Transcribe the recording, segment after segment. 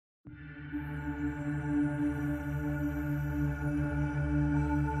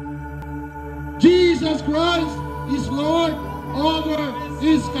Jesus Christ is Lord over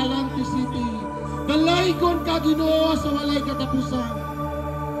Escalante City. Dalaygon ka Ginoo sa walay katapusan.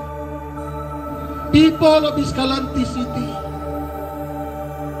 People of Escalante City,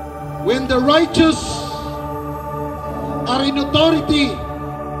 when the righteous are in authority,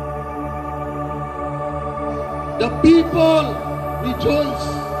 the people rejoice.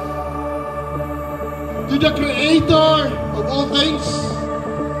 To the Creator of all things,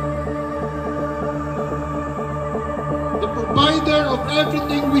 the provider of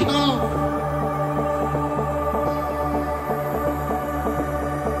everything we have,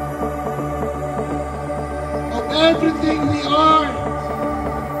 of everything we are,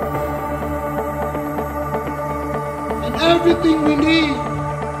 and everything we need.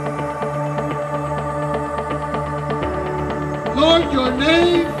 Lord, your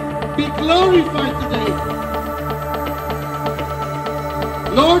name be glorified today.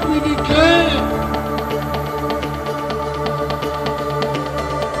 Lord, we declare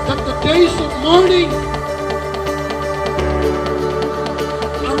that the days of mourning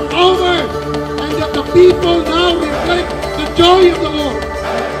are over and that the people now reflect the joy of the Lord.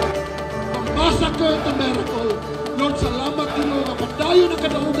 From massacre to miracle, Lord, salamat Ginoo nga padayon ang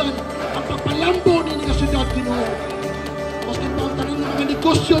kadaugan ang pagpalambo ni nga syudad Ginoo. Maski pa ang tanan mga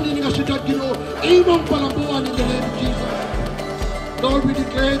negosyo ni nga syudad Ginoo, imong palambuan in the name of Jesus. Lord, we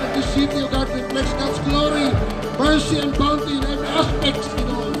declare that this city of God reflects God's glory, mercy, and bounty in every aspect,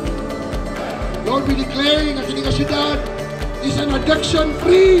 Ginoo. Lord, we declare that this syudad is an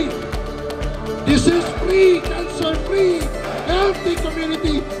addiction-free, disease-free, cancer-free, healthy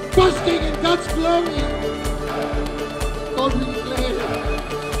community, basking in God's glory. Lord, we declare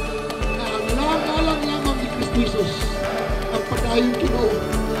na ang langalang lamang ni Kristo Jesus ang padayon Ginoo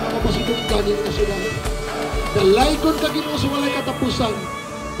ang mapasidugtan ni nga syudad. Dalaygon ka Ginoo sa walay katapusan,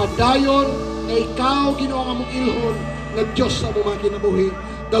 padayon na ikaw Ginoo ang among ilhon na Diyos sa among mga kinabuhi.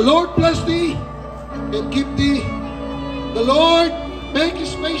 The Lord bless thee and keep thee. The Lord make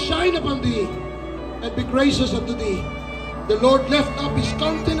his face shine upon thee and be gracious unto thee. The Lord lift up his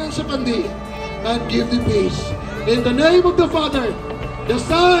countenance upon thee and give thee peace. In the name of the Father, the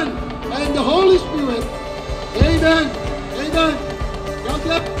Son, and the Holy Spirit. Amen. Amen. God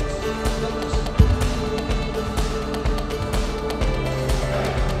bless.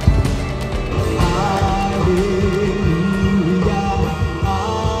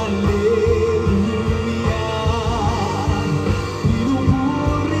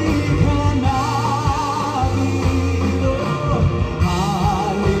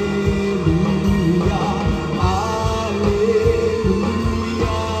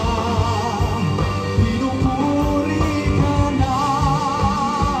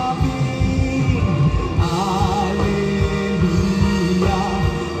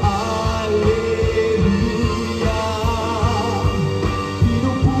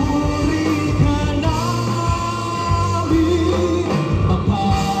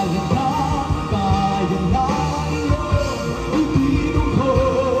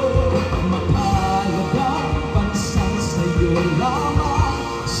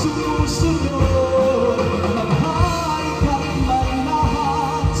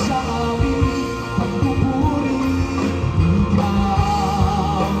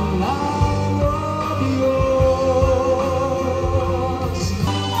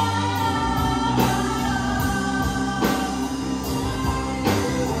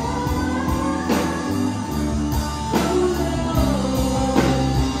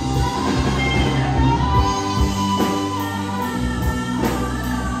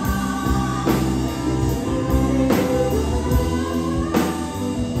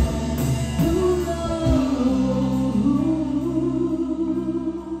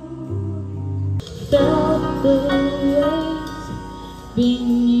 Felt the waves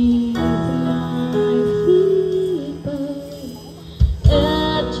beneath my feet, but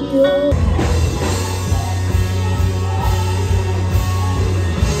at your